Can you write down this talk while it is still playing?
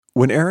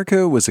When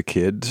Erica was a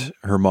kid,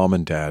 her mom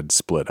and dad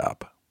split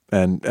up.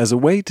 And as a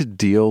way to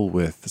deal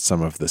with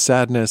some of the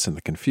sadness and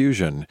the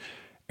confusion,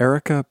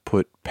 Erica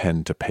put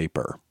pen to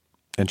paper.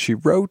 And she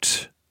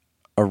wrote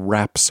a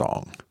rap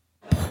song.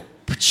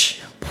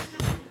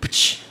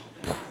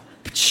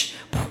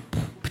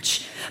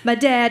 My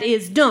dad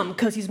is dumb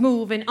 'cause he's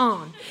moving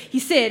on. He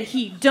said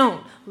he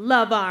don't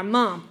love our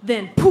mom.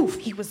 Then poof,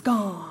 he was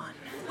gone.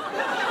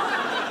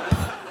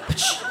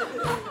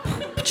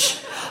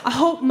 I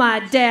hope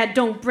my dad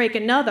don't break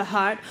another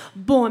heart.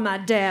 Boy, my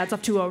dad's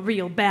up to a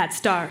real bad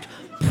start.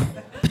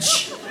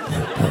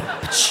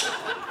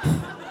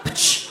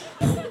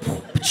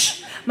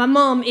 My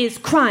mom is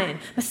crying,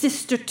 my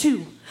sister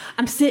too.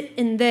 I'm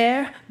sitting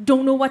there,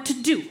 don't know what to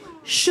do.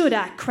 Should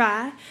I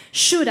cry?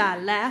 Should I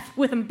laugh?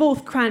 With them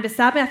both crying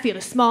beside me, I feel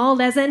as small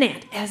as an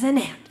ant, as an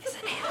ant, as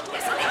an ant,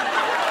 as an ant.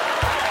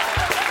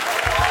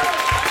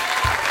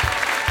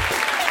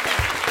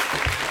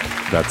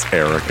 That's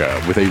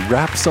Erica with a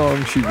rap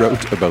song she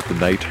wrote about the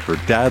night her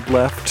dad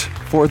left.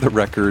 For the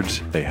record,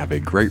 they have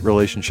a great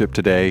relationship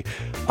today.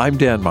 I'm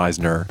Dan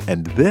Meisner,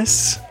 and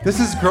this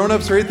is Grown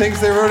Ups Read Things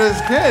They Wrote as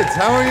Kids.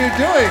 How are you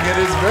doing? It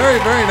is very,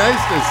 very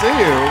nice to see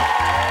you.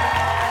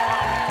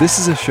 This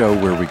is a show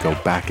where we go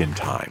back in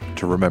time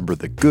to remember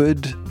the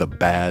good, the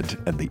bad,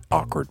 and the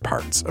awkward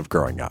parts of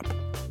growing up.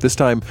 This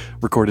time,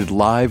 recorded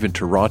live in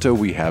Toronto,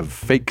 we have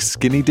fake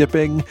skinny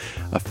dipping,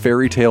 a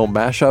fairy tale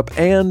mashup,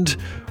 and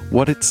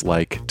what it's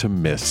like to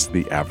miss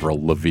the Avril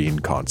Lavigne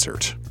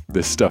concert.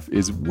 This stuff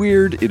is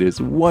weird, it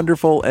is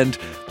wonderful, and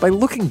by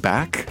looking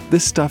back,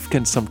 this stuff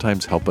can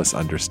sometimes help us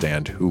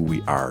understand who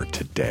we are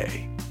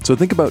today. So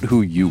think about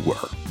who you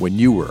were when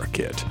you were a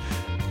kid,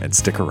 and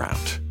stick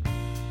around.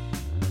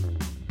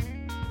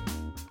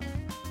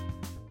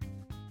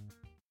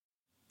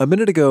 A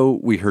minute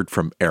ago, we heard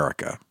from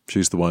Erica.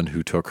 She's the one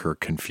who took her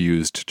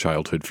confused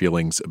childhood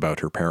feelings about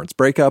her parents'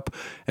 breakup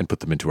and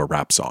put them into a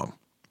rap song.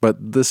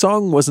 But the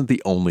song wasn't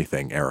the only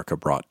thing Erica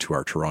brought to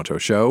our Toronto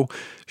show.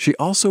 She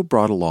also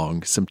brought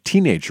along some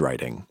teenage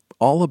writing,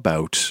 all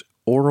about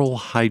oral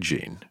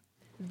hygiene.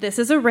 This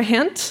is a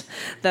rant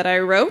that I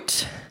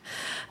wrote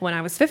when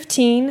I was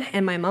 15,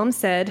 and my mom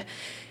said,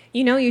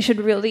 you know, you should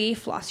really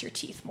floss your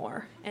teeth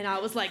more. And I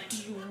was like, do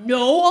you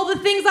know all the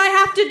things I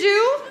have to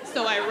do?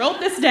 So I wrote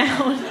this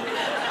down.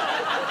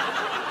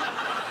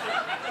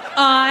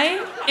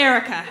 I,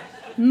 Erica,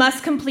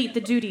 must complete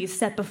the duties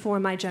set before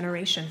my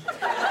generation.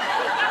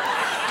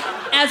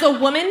 As a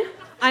woman,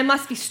 I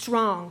must be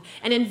strong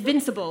and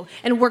invincible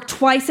and work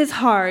twice as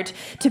hard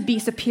to be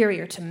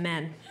superior to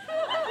men.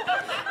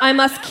 I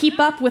must keep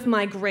up with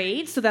my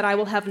grades so that I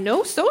will have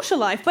no social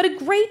life, but a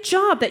great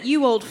job that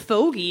you old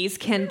fogies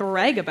can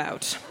brag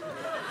about.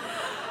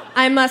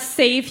 I must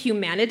save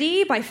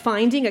humanity by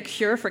finding a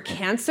cure for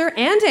cancer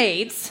and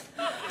AIDS.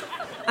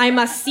 I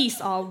must cease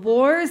all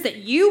wars that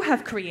you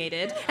have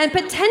created and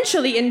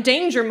potentially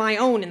endanger my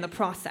own in the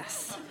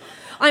process.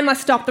 I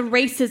must stop the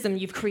racism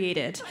you've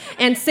created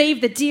and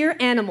save the dear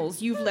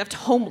animals you've left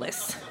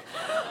homeless.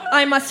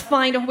 I must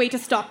find a way to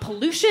stop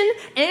pollution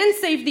and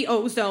save the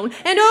ozone.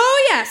 And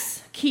oh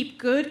yes, keep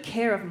good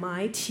care of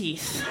my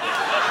teeth.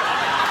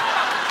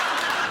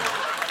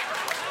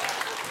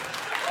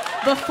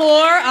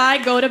 Before I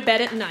go to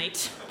bed at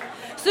night.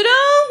 So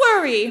don't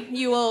worry,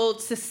 you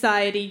old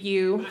society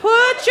you.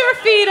 Put your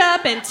feet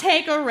up and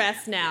take a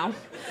rest now.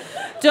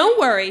 Don't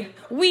worry,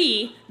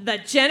 we, the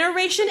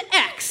Generation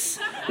X,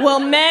 will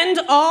mend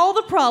all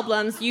the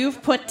problems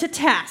you've put to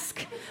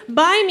task.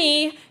 By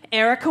me,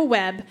 Erica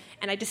Webb,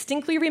 and I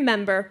distinctly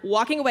remember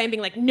walking away and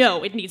being like,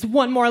 no, it needs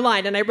one more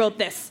line, and I wrote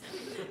this.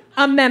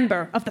 A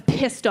member of the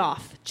pissed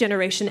off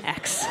Generation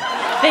X.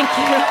 Thank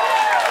you.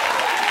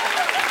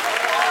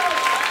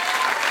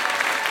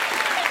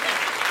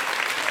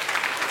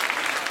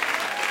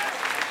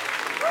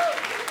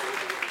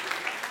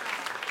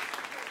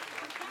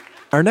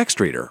 Our next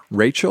reader,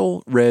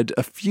 Rachel, read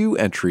a few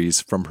entries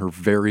from her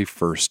very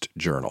first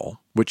journal,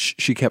 which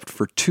she kept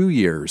for 2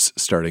 years,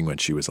 starting when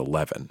she was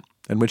 11.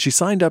 And when she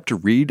signed up to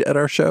read at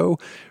our show,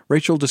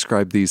 Rachel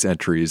described these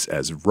entries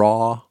as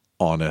raw,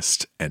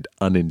 honest, and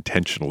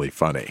unintentionally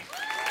funny.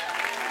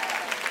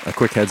 A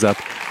quick heads up,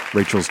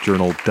 Rachel's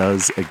journal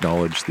does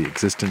acknowledge the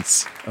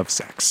existence of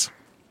sex.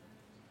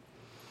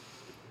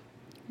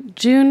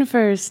 June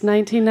 1st,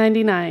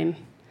 1999.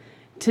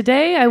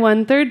 Today I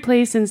won 3rd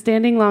place in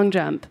standing long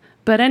jump.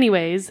 But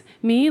anyways,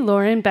 me,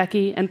 Lauren,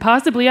 Becky, and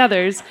possibly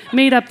others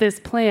made up this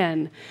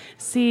plan.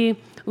 See,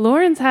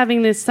 Lauren's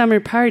having this summer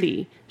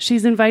party.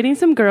 She's inviting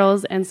some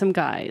girls and some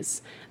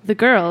guys. The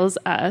girls,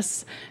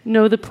 us,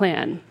 know the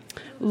plan.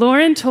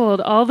 Lauren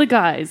told all the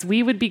guys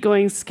we would be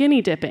going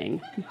skinny dipping,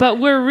 but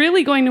we're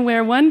really going to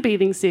wear one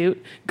bathing suit,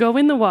 go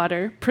in the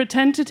water,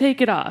 pretend to take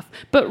it off,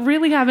 but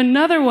really have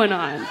another one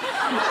on,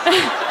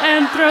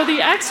 and throw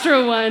the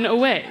extra one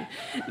away.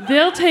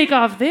 They'll take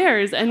off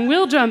theirs, and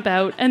we'll jump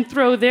out and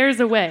throw theirs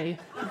away.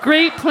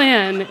 Great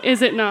plan,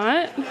 is it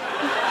not?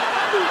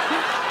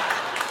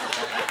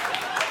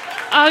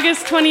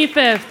 August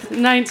 25th,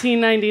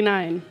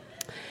 1999.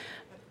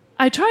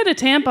 I tried a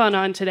tampon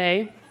on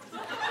today.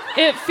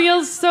 It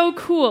feels so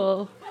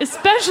cool,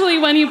 especially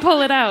when you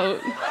pull it out.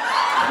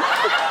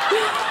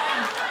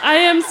 I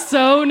am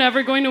so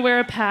never going to wear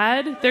a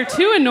pad. They're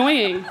too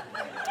annoying.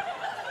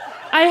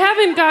 I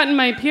haven't gotten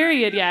my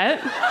period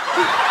yet.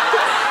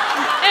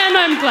 And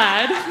I'm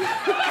glad.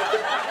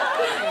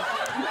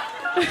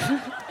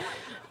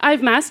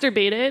 I've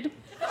masturbated.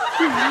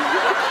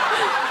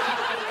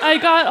 I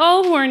got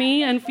all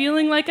horny and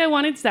feeling like I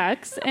wanted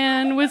sex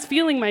and was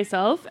feeling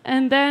myself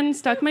and then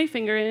stuck my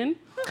finger in.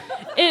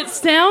 It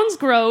sounds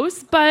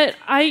gross, but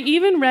I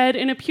even read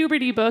in a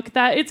puberty book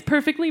that it's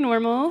perfectly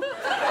normal.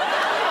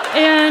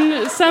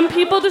 And some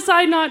people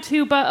decide not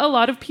to, but a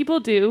lot of people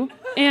do,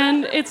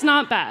 and it's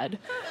not bad.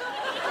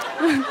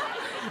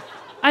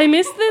 I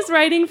missed this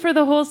writing for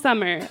the whole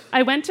summer.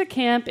 I went to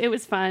camp, it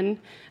was fun.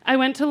 I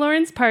went to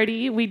Lauren's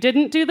party, we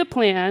didn't do the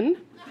plan.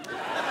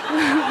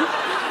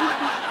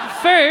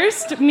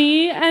 First,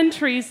 me and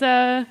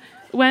Teresa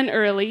went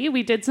early,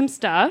 we did some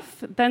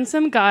stuff. Then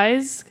some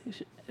guys,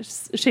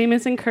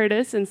 Seamus and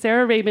Curtis and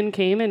Sarah Rabin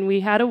came and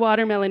we had a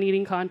watermelon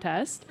eating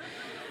contest.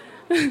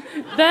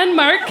 Then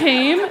Mark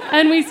came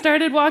and we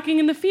started walking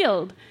in the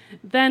field.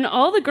 Then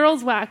all the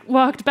girls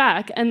walked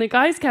back and the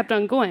guys kept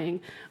on going.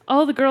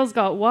 All the girls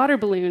got water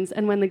balloons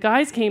and when the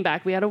guys came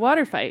back, we had a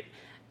water fight.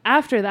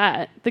 After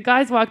that, the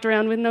guys walked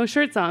around with no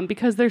shirts on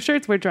because their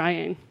shirts were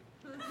drying.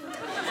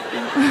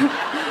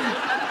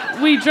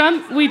 We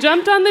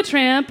jumped on the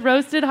tramp,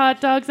 roasted hot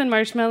dogs and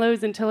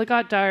marshmallows until it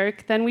got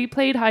dark. Then we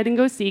played hide and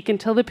go seek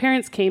until the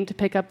parents came to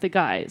pick up the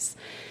guys.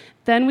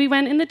 Then we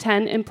went in the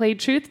tent and played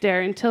truth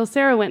dare until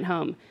Sarah went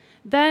home.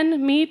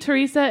 Then me,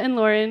 Teresa, and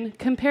Lauren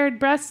compared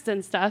breasts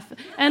and stuff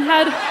and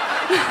had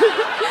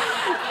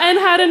and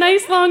had a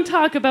nice long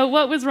talk about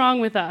what was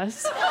wrong with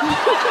us.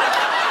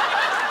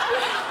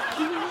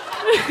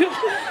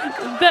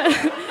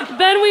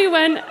 Then we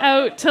went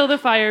out till the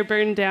fire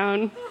burned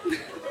down.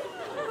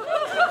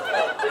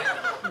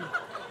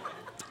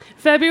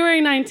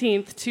 February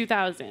 19th,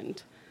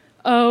 2000.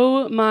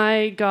 Oh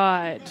my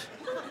God.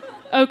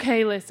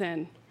 Okay,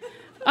 listen.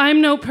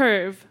 I'm no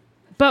perv,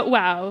 but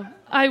wow,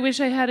 I wish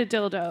I had a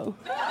dildo.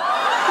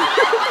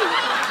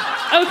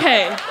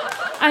 Okay,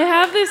 I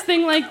have this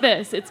thing like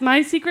this. It's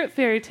My Secret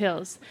Fairy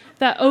Tales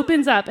that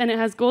opens up and it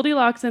has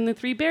Goldilocks and the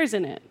 3 bears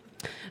in it.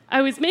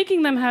 I was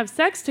making them have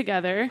sex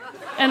together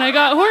and I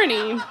got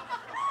horny.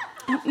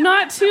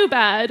 Not too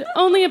bad,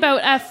 only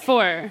about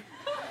F4.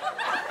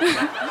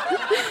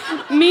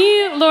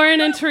 Me, Lauren,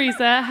 and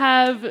Teresa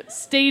have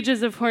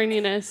stages of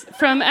horniness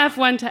from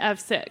F1 to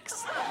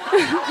F6.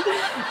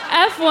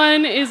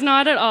 F1 is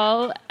not at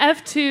all,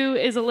 F2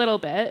 is a little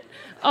bit,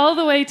 all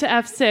the way to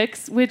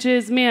F6, which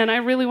is, man, I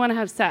really want to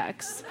have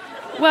sex.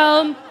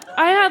 Well,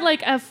 I had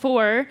like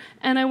F4,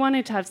 and I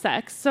wanted to have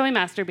sex, so I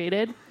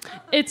masturbated.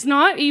 It's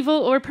not evil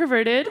or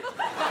perverted.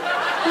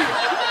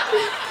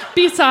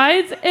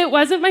 Besides, it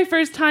wasn't my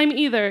first time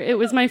either. It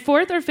was my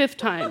 4th or 5th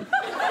time.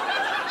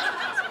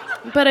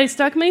 But I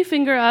stuck my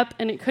finger up,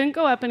 and it couldn't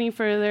go up any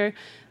further,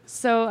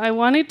 so I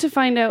wanted to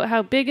find out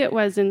how big it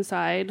was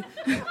inside.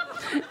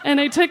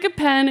 And I took a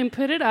pen and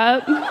put it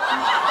up.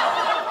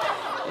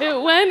 It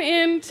went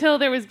in till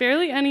there was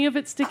barely any of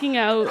it sticking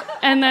out,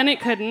 and then it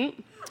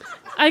couldn't.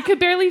 I could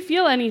barely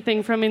feel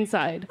anything from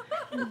inside.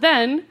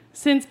 Then,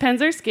 since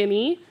pens are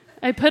skinny,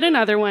 I put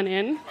another one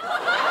in.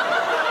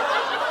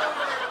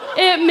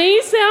 It may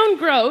sound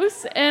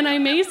gross, and I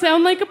may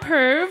sound like a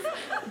perv,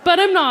 but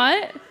I'm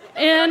not.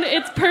 And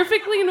it's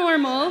perfectly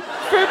normal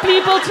for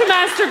people to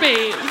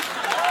masturbate.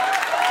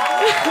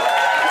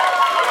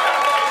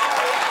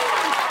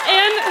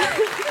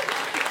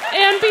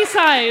 And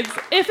besides,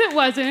 if it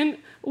wasn't,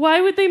 why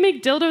would they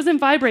make dildos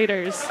and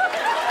vibrators?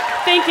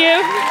 Thank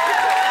you.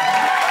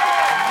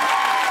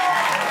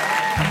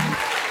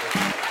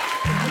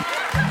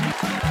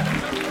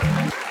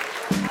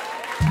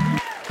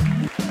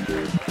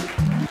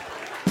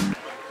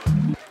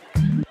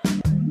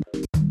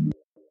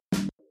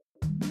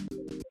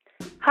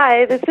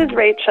 Hi, this is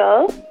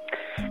Rachel.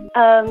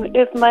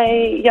 If my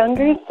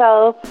younger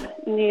self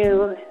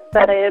knew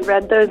that I had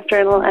read those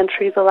journal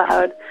entries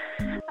aloud,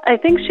 I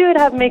think she would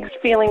have mixed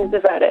feelings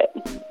about it,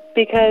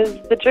 because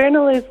the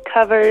journal is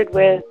covered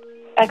with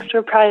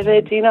extra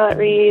private, do not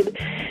read,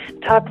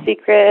 top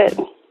secret,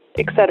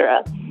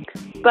 etc.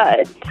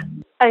 But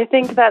I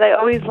think that I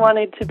always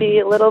wanted to be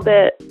a little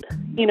bit,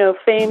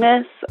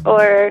 famous,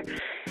 or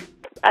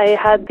I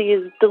had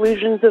these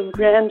delusions of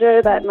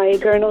grandeur that my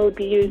journal would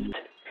be used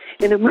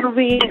in a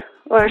movie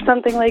or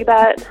something like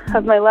that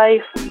of my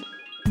life.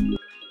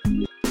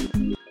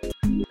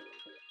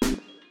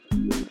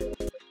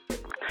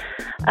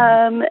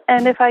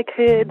 And if I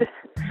could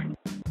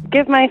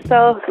give my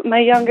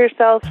younger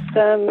self,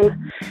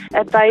 some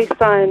advice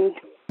on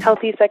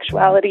healthy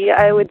sexuality,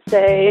 I would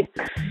say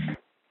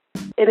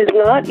it is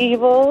not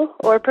evil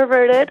or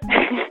perverted,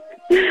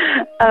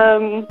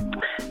 and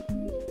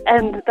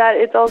that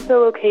it's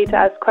also okay to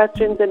ask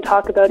questions and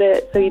talk about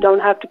it, so you don't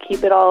have to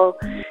keep it all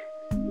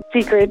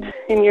secret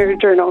in your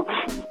journal.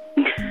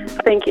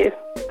 Thank you.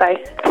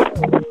 Bye.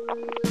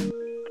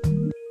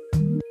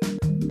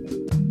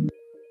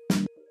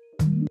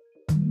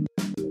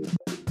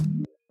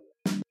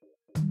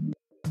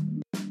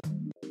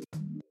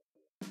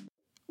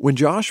 When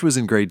Josh was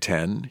in grade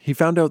 10, he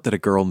found out that a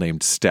girl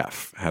named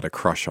Steph had a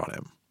crush on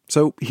him.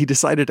 So he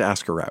decided to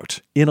ask her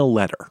out in a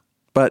letter.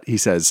 But he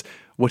says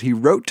what he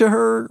wrote to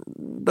her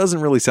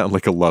doesn't really sound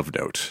like a love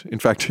note. In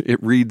fact, it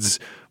reads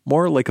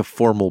more like a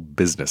formal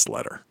business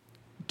letter.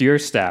 Dear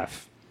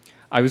Steph,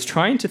 I was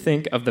trying to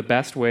think of the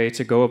best way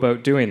to go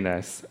about doing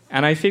this,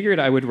 and I figured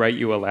I would write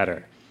you a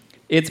letter.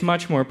 It's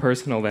much more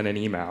personal than an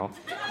email,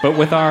 but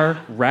with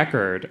our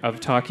record of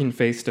talking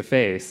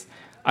face-to-face,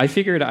 I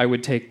figured I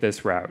would take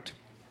this route.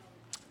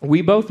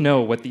 We both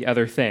know what the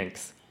other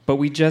thinks, but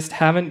we just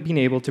haven't been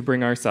able to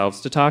bring ourselves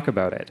to talk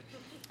about it.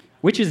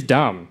 Which is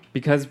dumb,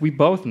 because we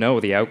both know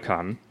the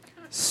outcome.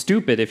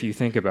 Stupid if you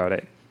think about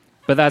it,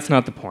 but that's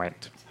not the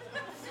point.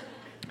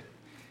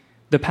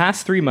 The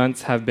past 3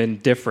 months have been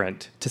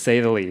different, to say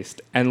the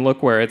least, and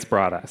look where it's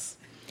brought us.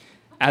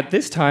 At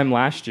this time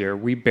last year,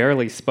 we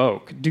barely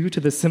spoke, due to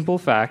the simple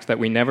fact that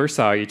we never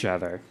saw each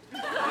other.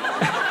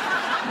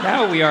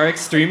 Now we are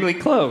extremely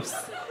close,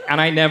 and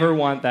I never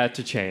want that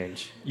to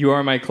change. You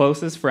are my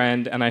closest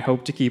friend, and I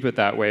hope to keep it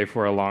that way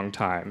for a long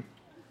time.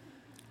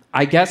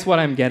 I guess what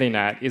I'm getting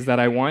at is that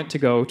I want to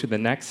go to the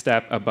next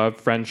step above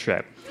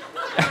friendship.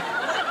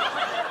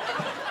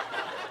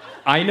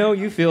 I know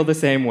you feel the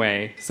same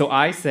way, so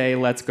I say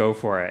let's go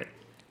for it.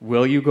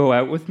 Will you go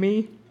out with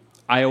me?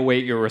 I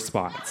await your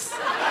response.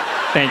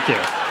 Thank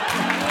you.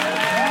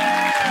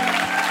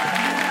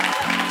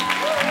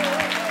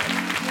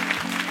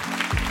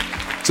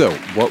 So,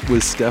 what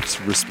was Steph's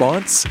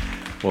response?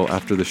 Well,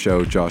 after the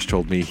show, Josh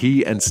told me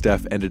he and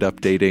Steph ended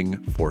up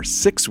dating for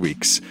 6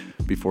 weeks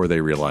before they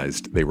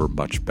realized they were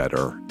much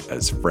better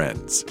as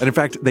friends. And in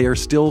fact, they are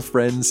still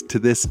friends to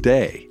this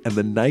day. And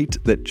the night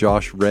that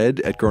Josh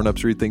read at Grown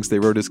Ups Read Things They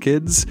Wrote as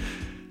Kids,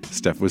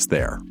 Steph was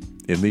there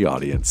in the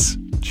audience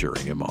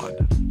cheering him on.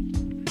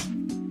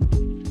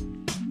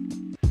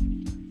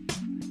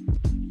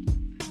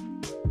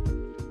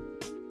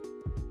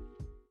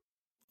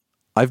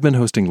 I've been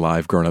hosting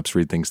live Grown Ups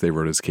Read Things They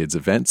Wrote as Kids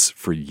events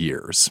for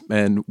years.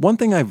 And one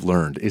thing I've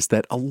learned is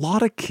that a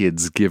lot of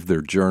kids give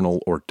their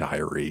journal or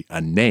diary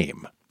a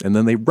name, and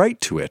then they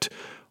write to it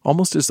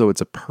almost as though it's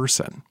a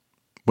person.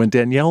 When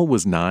Danielle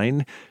was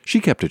 9, she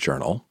kept a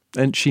journal,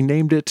 and she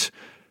named it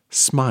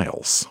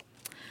Smiles.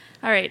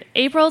 All right,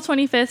 April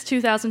 25th,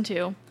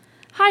 2002.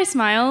 Hi,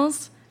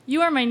 Smiles.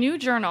 You are my new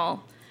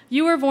journal.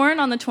 You were born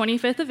on the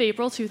 25th of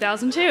April,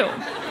 2002.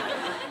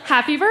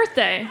 Happy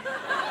birthday.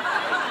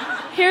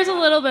 Here's a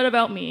little bit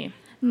about me.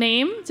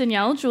 Name,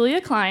 Danielle Julia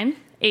Klein.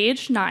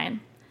 Age, 9.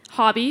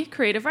 Hobby,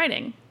 creative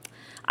writing.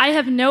 I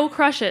have no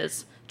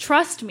crushes.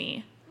 Trust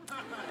me.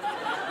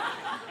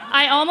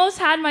 I almost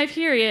had my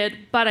period,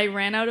 but I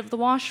ran out of the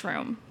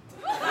washroom.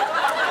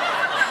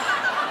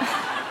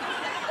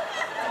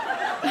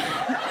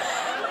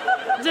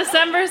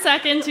 December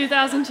 2nd,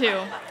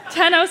 2002.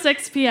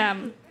 10:06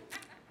 p.m.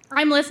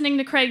 I'm listening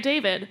to Craig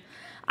David.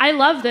 I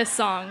love this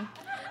song.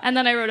 And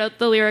then I wrote out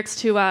the lyrics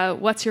to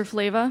What's Your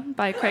Flava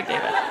by Craig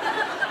David.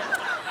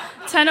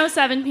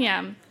 10:07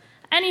 p.m.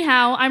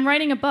 Anyhow, I'm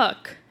writing a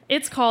book.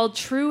 It's called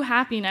True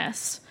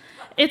Happiness.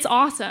 It's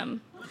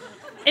awesome.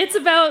 It's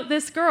about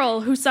this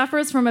girl who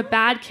suffers from a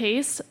bad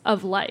case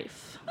of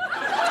life.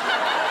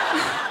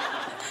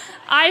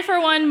 I,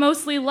 for one,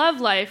 mostly love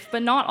life,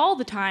 but not all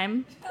the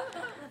time.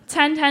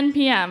 10:10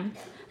 p.m.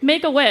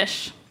 Make a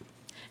wish.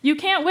 You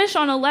can't wish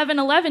on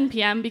 11:11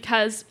 p.m.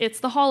 because it's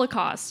the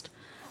Holocaust.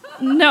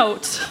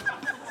 Note.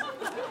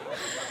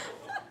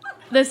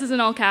 This is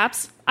in all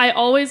caps. I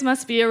always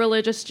must be a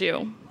religious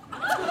Jew.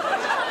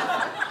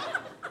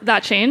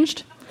 That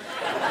changed.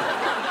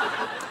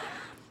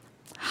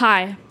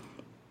 Hi.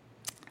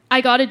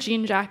 I got a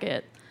jean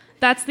jacket.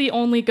 That's the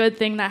only good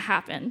thing that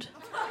happened.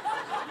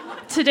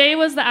 Today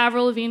was the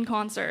Avril Lavigne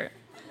concert.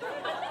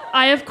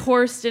 I, of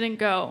course, didn't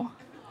go.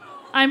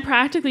 I'm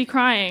practically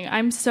crying.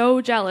 I'm so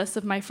jealous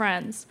of my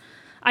friends.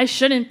 I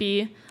shouldn't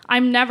be.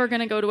 I'm never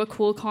going to go to a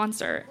cool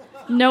concert.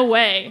 No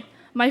way.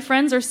 My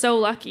friends are so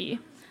lucky.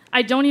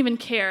 I don't even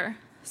care.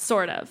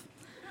 Sort of.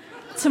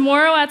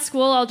 Tomorrow at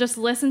school, I'll just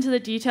listen to the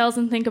details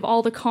and think of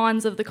all the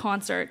cons of the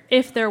concert,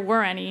 if there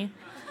were any.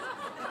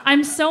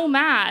 I'm so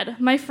mad.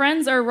 My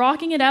friends are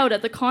rocking it out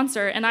at the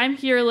concert, and I'm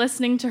here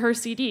listening to her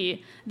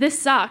CD. This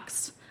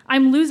sucks.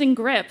 I'm losing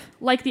grip,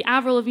 like the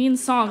Avril Lavigne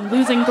song,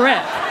 Losing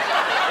Grip.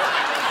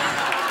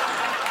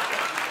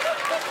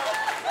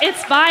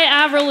 It's by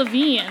Avril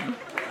Lavigne.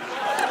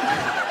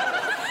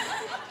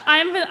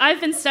 I've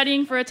been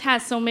studying for a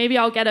test, so maybe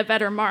I'll get a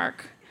better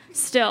mark.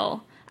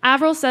 Still,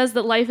 Avril says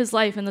that life is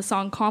life in the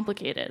song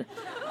Complicated.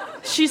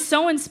 She's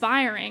so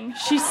inspiring.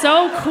 She's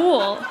so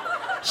cool.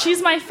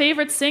 She's my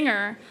favorite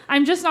singer.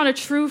 I'm just not a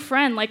true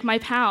friend like my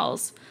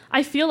pals.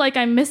 I feel like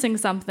I'm missing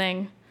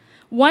something.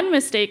 One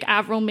mistake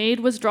Avril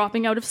made was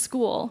dropping out of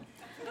school.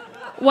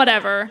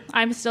 Whatever,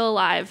 I'm still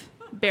alive.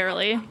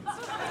 Barely.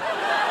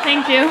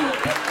 Thank you.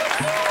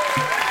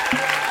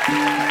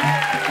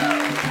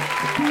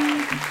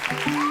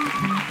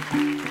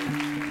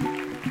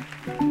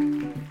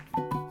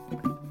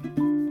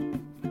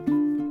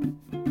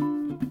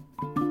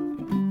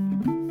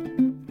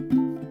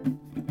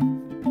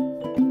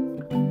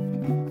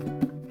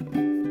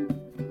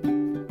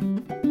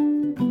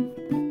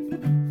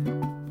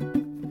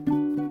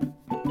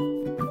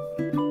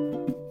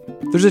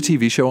 There's a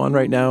TV show on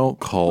right now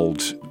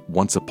called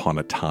Once Upon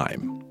a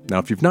Time. Now,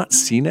 if you've not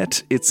seen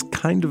it, it's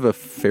kind of a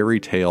fairy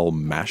tale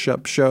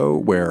mashup show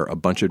where a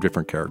bunch of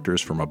different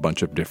characters from a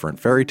bunch of different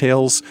fairy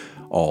tales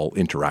all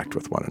interact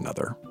with one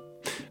another.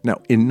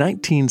 Now, in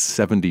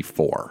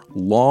 1974,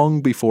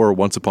 long before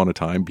Once Upon a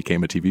Time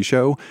became a TV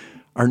show,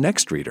 our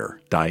next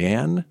reader,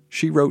 Diane,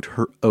 she wrote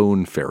her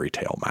own fairy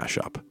tale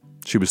mashup.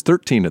 She was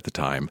 13 at the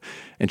time,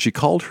 and she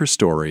called her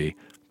story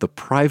The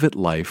Private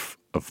Life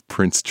of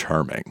Prince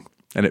Charming.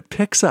 And it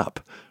picks up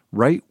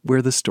right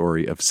where the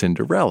story of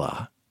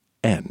Cinderella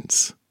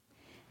ends.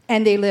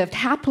 And they lived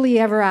happily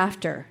ever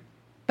after.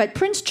 But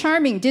Prince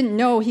Charming didn't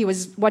know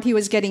what he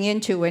was getting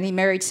into when he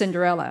married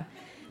Cinderella.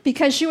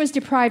 Because she was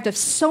deprived of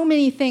so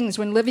many things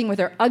when living with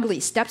her ugly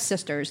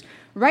stepsisters.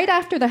 Right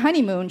after the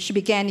honeymoon, she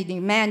began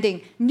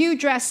demanding new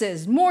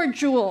dresses, more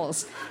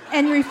jewels,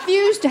 and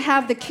refused to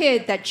have the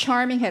kid that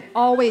Charming had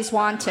always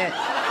wanted.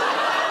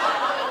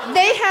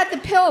 They had the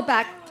pill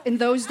back in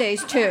those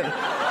days, too.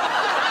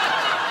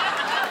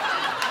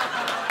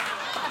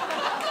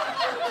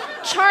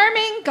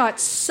 Charming got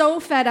so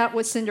fed up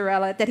with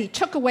Cinderella that he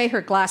took away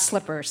her glass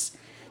slippers.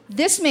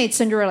 This made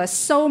Cinderella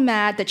so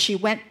mad that she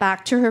went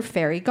back to her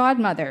fairy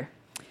godmother.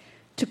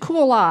 To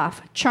cool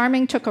off,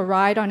 Charming took a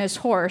ride on his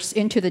horse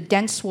into the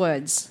dense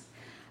woods.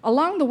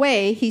 Along the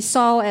way, he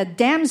saw a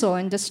damsel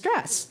in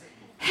distress.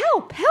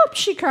 "Help, help,"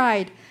 she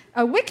cried.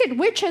 "A wicked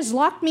witch has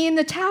locked me in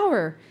the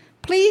tower.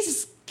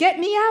 Please get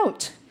me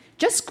out.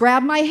 Just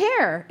grab my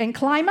hair and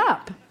climb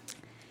up."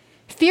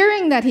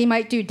 Fearing that he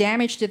might do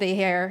damage to the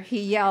hair, he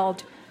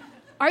yelled,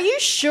 "Are you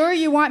sure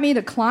you want me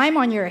to climb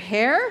on your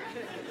hair?"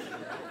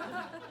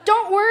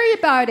 "Don't worry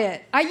about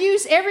it. I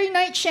use every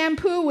night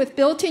shampoo with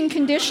built-in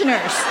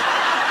conditioners."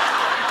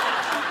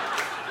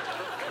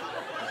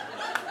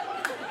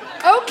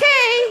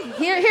 "Okay,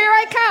 here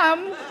I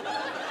come."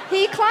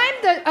 He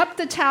climbed up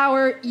the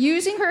tower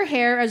using her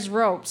hair as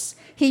ropes.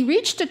 He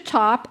reached the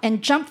top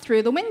and jumped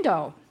through the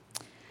window.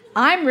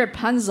 "I'm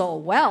Rapunzel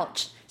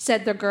Welch,"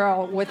 said the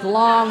girl with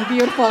long,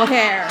 beautiful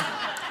hair.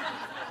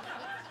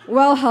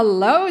 "Well,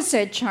 hello,"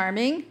 said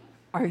Charming.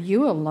 "Are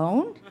you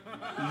alone?"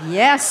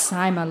 "Yes,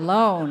 I'm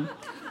alone.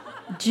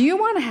 Do you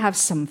want to have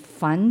some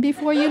fun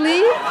before you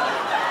leave?"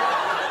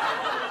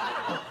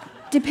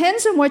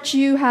 "Depends on what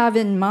you have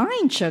in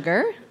mind,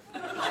 sugar."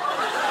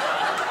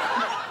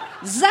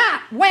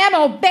 Zap,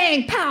 whammo,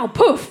 bang, pow,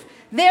 poof.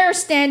 There,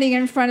 standing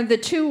in front of the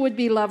two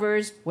would-be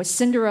lovers, was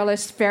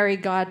Cinderella's fairy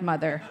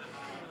godmother.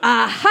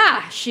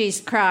 "Aha!" she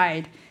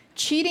cried.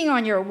 "Cheating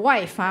on your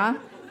wife, huh?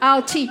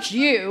 I'll teach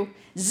you.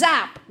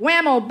 Zap,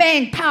 whammo,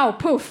 bang, pow,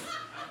 poof."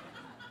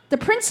 The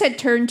prince had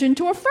turned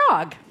into a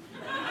frog.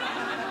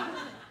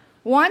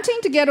 Wanting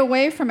to get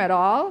away from it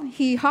all,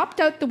 he hopped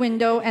out the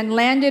window and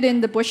landed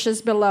in the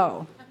bushes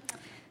below.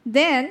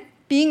 Then,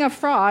 being a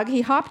frog,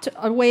 he hopped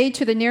away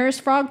to the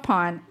nearest frog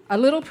pond. A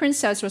little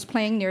princess was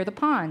playing near the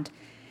pond.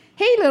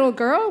 "Hey, little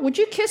girl, would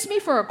you kiss me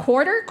for a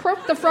quarter?"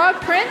 croaked the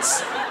frog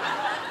prince.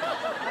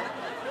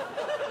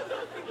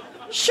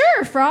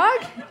 "Sure,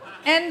 frog."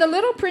 And the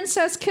little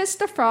princess kissed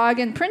the frog,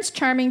 and Prince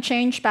Charming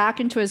changed back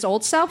into his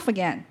old self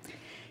again.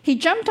 He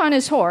jumped on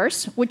his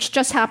horse, which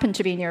just happened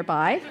to be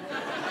nearby.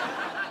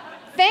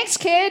 "Thanks,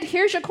 kid.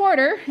 Here's your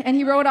quarter." And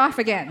he rode off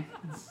again.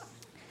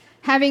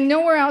 Having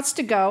nowhere else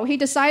to go, he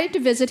decided to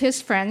visit his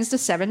friends, the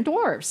 7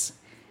 dwarves.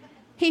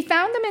 He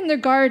found them in their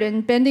garden,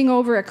 bending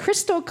over a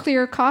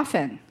crystal-clear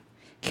coffin.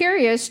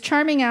 Curious,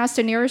 Charming asked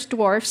the nearest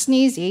dwarf,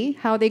 Sneezy,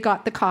 how they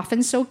got the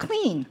coffin so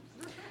clean.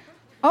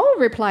 "Oh,"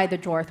 replied the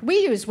dwarf, "we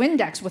use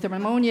Windex with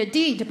ammonia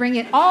D to bring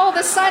in all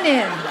the sun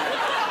in."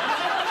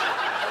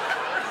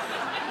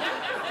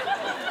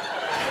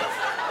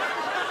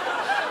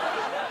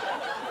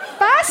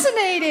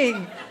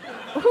 Fascinating!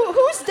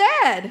 Who's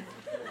dead?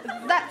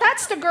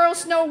 That's the girl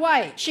Snow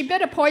White. She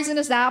bit a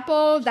poisonous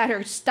apple that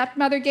her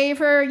stepmother gave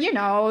her. You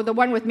know, the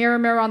one with mirror,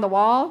 mirror on the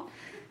wall.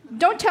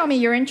 Don't tell me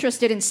you're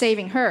interested in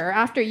saving her.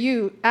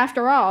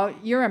 After all,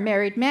 you're a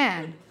married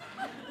man.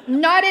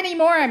 Not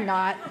anymore, I'm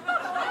not.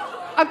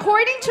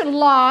 According to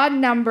law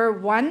number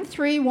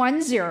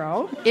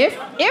 1310,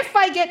 if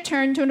I get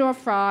turned into a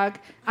frog,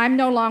 I'm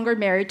no longer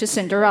married to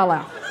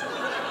Cinderella.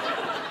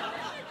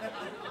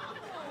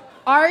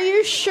 "Are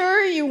you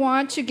sure you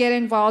want to get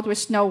involved with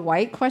Snow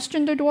White?"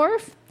 questioned the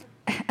dwarf.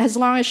 "As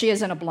long as she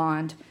isn't a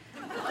blonde."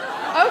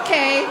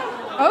 Okay,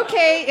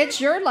 it's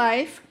your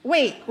life.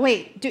 Wait,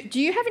 do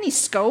you have any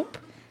scope?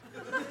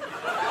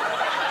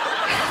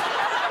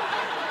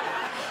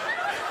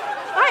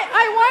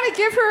 I want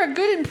to give her a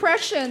good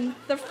impression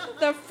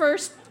the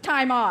first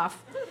time off.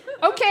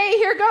 Okay,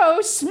 here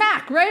goes.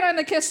 Smack, right on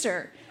the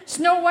kisser.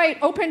 Snow White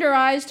opened her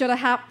eyes to the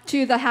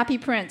happy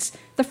prince.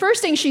 The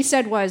first thing she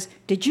said was,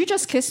 "Did you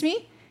just kiss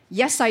me?"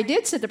 "Yes, I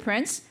did," said the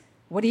prince.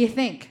 "What do you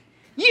think?"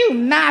 "You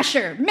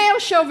masher, male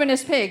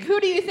chauvinist pig, who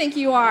do you think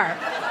you are?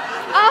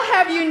 I'll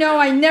have you know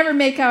I never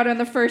make out on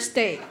the first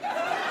date.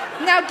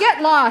 Now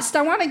get lost,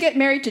 I want to get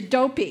married to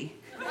Dopey."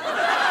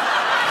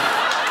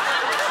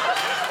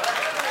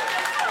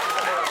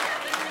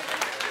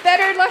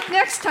 "Better luck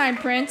next time,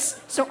 Prince."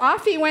 So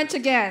off he went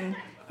again.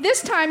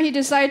 This time he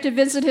decided to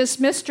visit his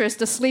mistress,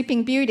 the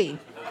Sleeping Beauty.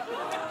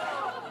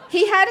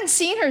 He hadn't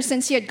seen her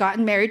since he had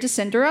gotten married to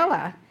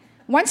Cinderella.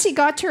 Once he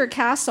got to her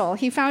castle,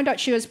 he found out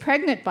she was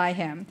pregnant by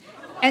him.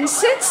 And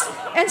since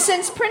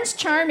Prince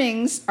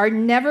Charmings are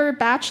never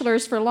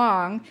bachelors for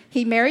long,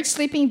 he married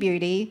Sleeping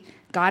Beauty,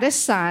 got a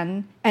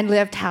son, and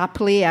lived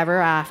happily ever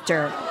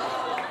after.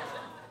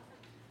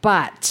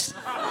 But,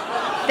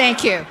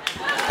 thank you.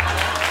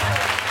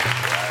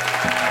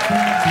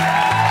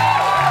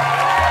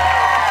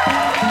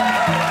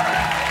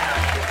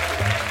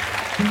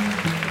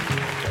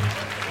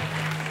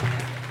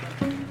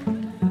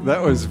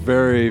 That was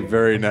very,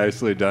 very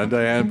nicely done,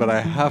 Diane, but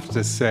I have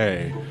to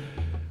say,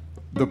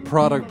 the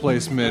product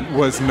placement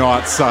was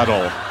not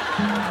subtle.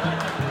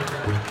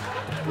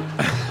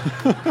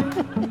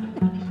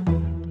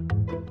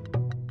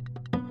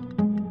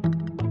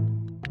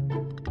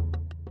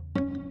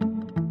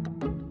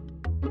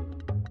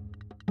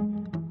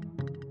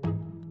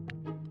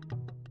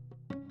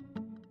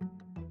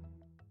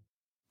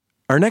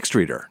 Our next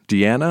reader,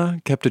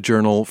 Deanna, kept a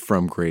journal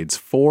from grades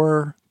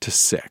 4 to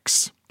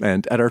 6.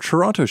 And at our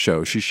Toronto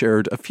show, she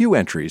shared a few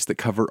entries that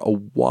cover a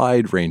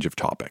wide range of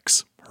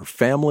topics. Her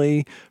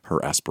family,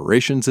 her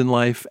aspirations in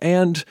life,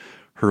 and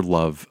her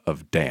love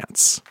of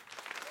dance.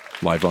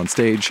 Live on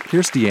stage,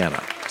 here's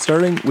Deanna,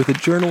 starting with a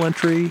journal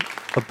entry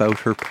about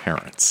her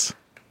parents.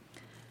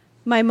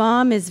 My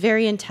mom is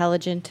very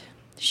intelligent.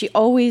 She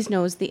always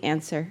knows the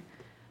answer.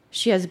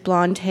 She has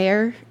blonde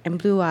hair and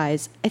blue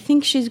eyes. I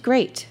think she's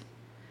great.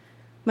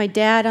 My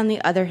dad, on the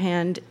other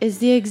hand, is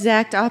the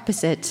exact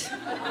opposite.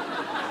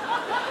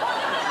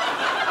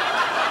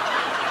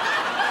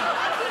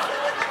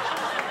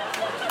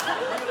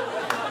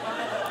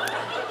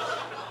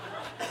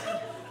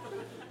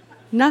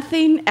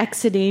 Nothing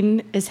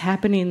exciting is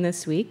happening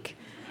this week,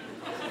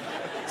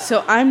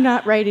 so I'm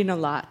not writing a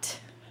lot.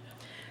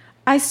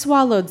 I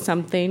swallowed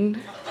something.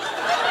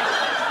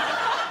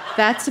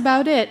 That's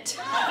about it.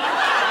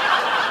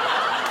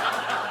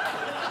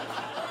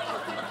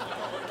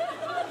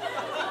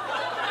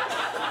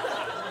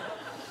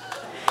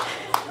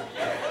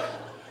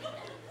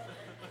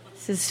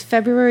 This is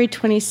February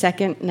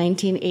 22nd,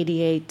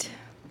 1988.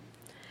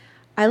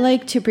 I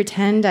like to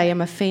pretend I am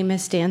a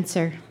famous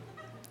dancer.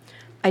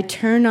 I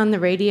turn on the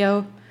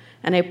radio,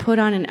 and I put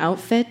on an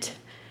outfit,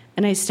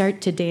 and I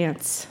start to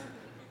dance.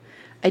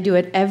 I do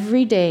it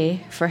every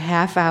day for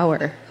half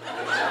hour.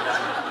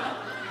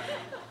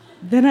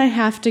 Then I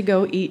have to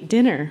go eat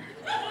dinner.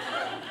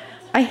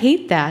 I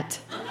hate that.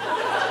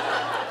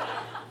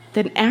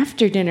 Then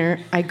after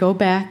dinner, I go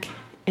back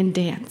and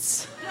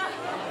dance.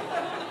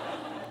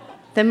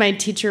 Then my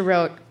teacher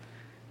wrote,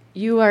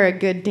 "You are a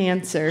good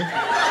dancer."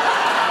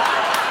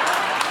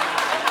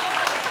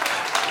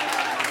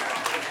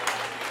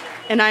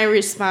 And I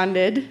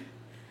responded,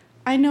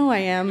 "I know I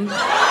am."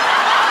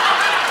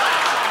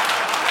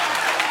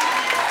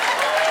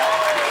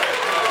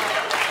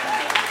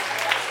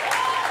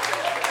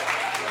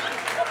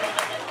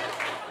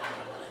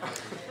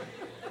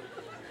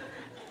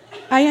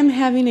 I am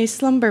having a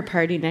slumber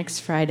party next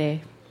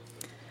Friday.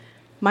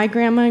 My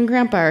grandma and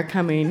grandpa are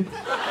coming.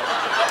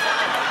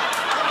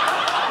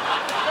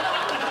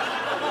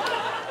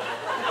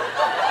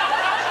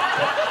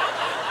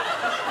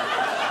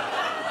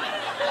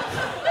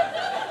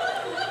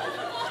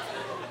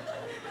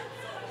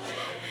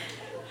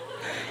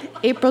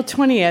 April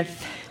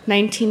 20th,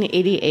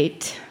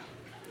 1988.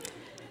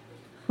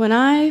 When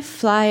I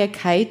fly a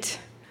kite,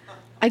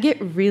 I get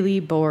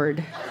really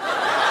bored.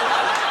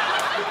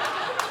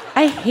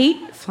 I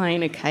hate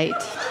flying a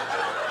kite.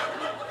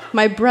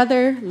 My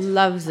brother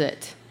loves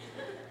it.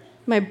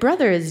 My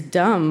brother is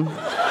dumb.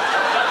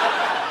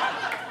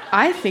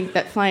 I think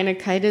that flying a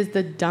kite is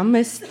the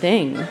dumbest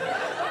thing.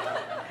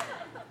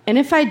 And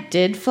if I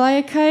did fly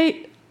a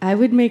kite, I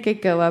would make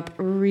it go up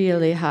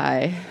really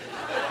high.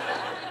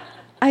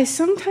 I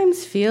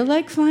sometimes feel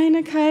like flying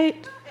a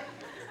kite,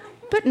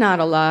 but not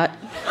a lot.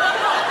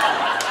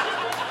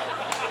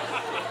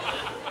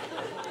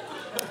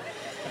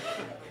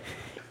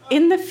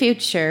 In the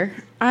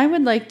future, I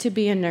would like to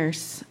be a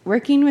nurse,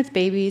 working with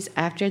babies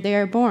after they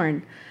are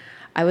born.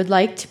 I would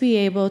like to be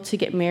able to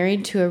get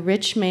married to a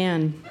rich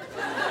man.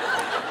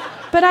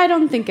 But I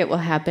don't think it will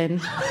happen.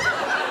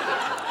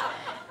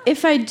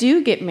 If I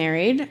do get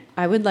married,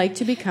 I would like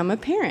to become a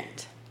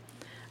parent.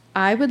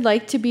 I would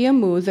like to be a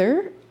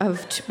mother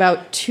of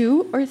about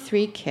 2 or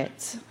 3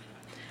 kids.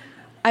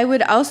 I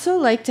would also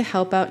like to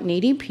help out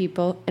needy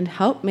people and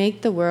help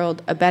make the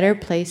world a better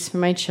place for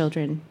my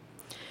children.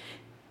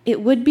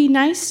 It would be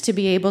nice to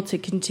be able to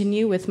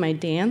continue with my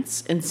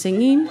dance and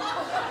singing.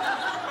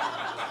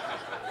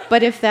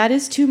 But if that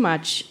is too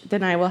much,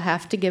 then I will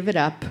have to give it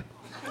up.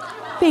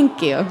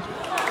 Thank you.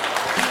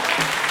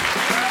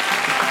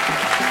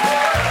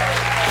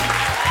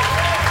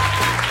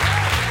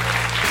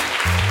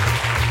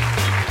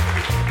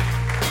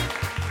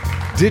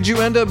 Did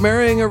you end up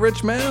marrying a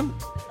rich man?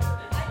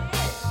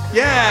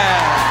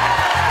 Yeah!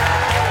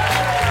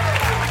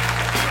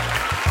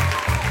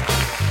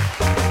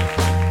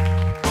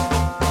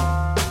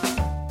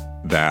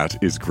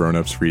 That is Grown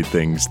Ups Read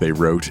Things They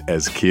Wrote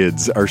as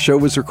Kids. Our show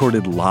was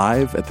recorded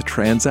live at the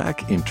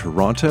Transac in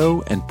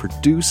Toronto and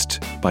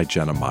produced by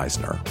Jenna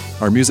Meisner.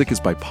 Our music is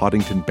by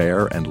Poddington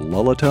Bear and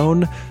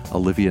Lullatone.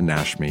 Olivia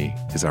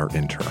Nashmi is our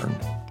intern.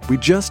 We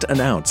just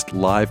announced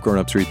live Grown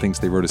Ups Read Things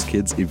They Wrote as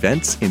Kids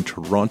events in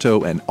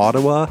Toronto and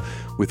Ottawa,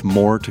 with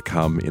more to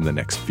come in the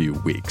next few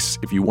weeks.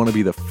 If you want to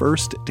be the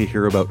first to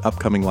hear about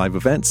upcoming live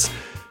events,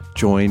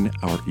 join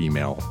our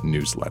email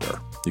newsletter.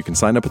 You can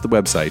sign up at the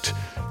website,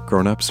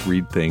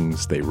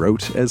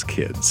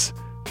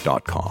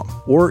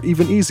 grownupsreadthingsthaywroteaskids.com. Or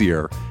even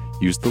easier,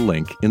 use the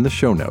link in the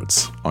show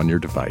notes on your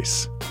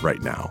device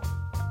right now.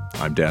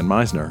 I'm Dan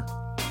Meisner.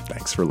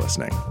 Thanks for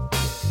listening.